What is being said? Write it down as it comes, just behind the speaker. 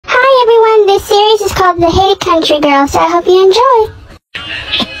called The Hated Country Girl, so I hope you enjoy.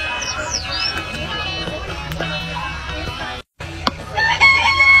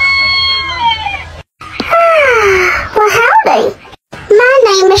 Well, howdy. My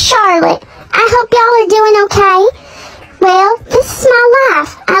name is Charlotte. I hope y'all are doing okay. Well, this is my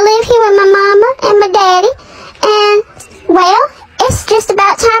life. I live here with my mama and my daddy, and, well, it's just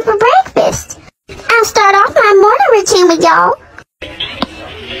about time for breakfast. I'll start off my morning routine with y'all.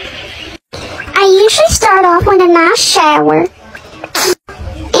 I usually start off with a nice shower,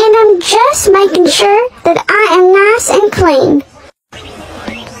 and I'm just making sure that I am nice and clean.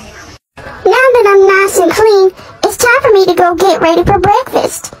 Now that I'm nice and clean, it's time for me to go get ready for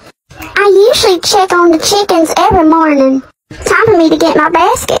breakfast. I usually check on the chickens every morning. Time for me to get my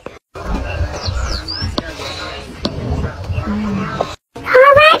basket.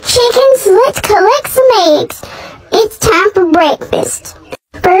 Alright, chickens, let's collect some eggs. It's time for breakfast.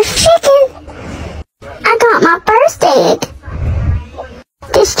 First chicken. I got my first egg.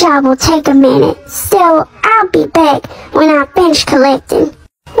 This job will take a minute, so I'll be back when I finish collecting.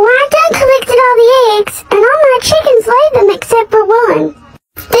 Well, I done collected all the eggs, and all my chickens laid them except for one.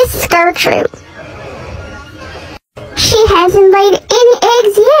 This is Gertrude. She hasn't laid any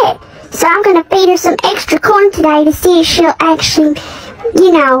eggs yet, so I'm gonna feed her some extra corn today to see if she'll actually,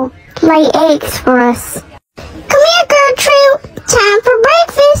 lay eggs for us. Come here, Gertrude. Time for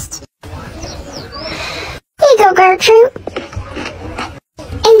breakfast. Here you go, Gertrude.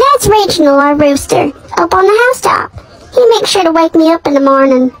 And that's Reginald, our rooster, up on the housetop. He makes sure to wake me up in the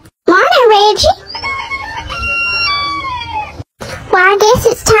morning. Morning, Reggie. Well, I guess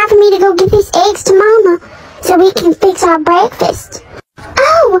it's time for me to go get these eggs to Mama so we can fix our breakfast.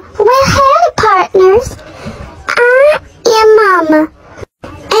 Oh, well, howdy, partners. I am Mama,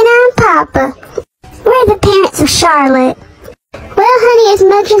 and I'm Papa. We're the parents of Charlotte. Well, honey, as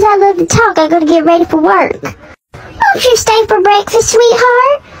much as I love to talk, I gotta get ready for work. Won't you stay for breakfast,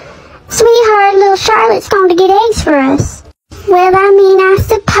 sweetheart? Sweetheart, little Charlotte's going to get eggs for us. Well, I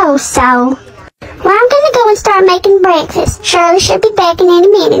suppose so. Well, I'm gonna go and start making breakfast. Shirley should be back in any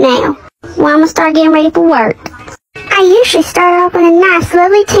minute now. Well, I'm gonna start getting ready for work. I usually start off with a nice,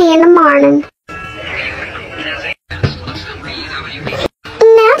 lovely tea in the morning.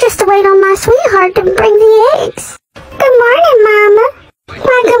 Now just to wait on my sweetheart to bring the eggs. Good morning, Mama.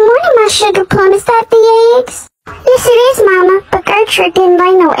 Why, good morning, my sugar plum. Is that the eggs? Yes, it is, Mama, but Gertrude didn't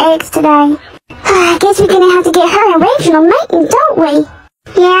lay no eggs today. I guess we're gonna have to get her and Reginald mating, don't we?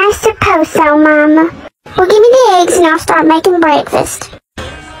 Yeah, I suppose so, Mama. Well, give me the eggs and I'll start making breakfast.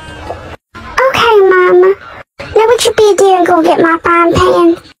 Okay, Mama. Now would you be a dear and go get my frying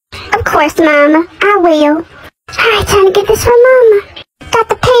pan? Of course, Mama. I will. Alright, time to get this for Mama. Got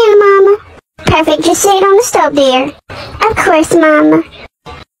the pan, Mama. Perfect, just set it on the stove, dear. Of course, Mama.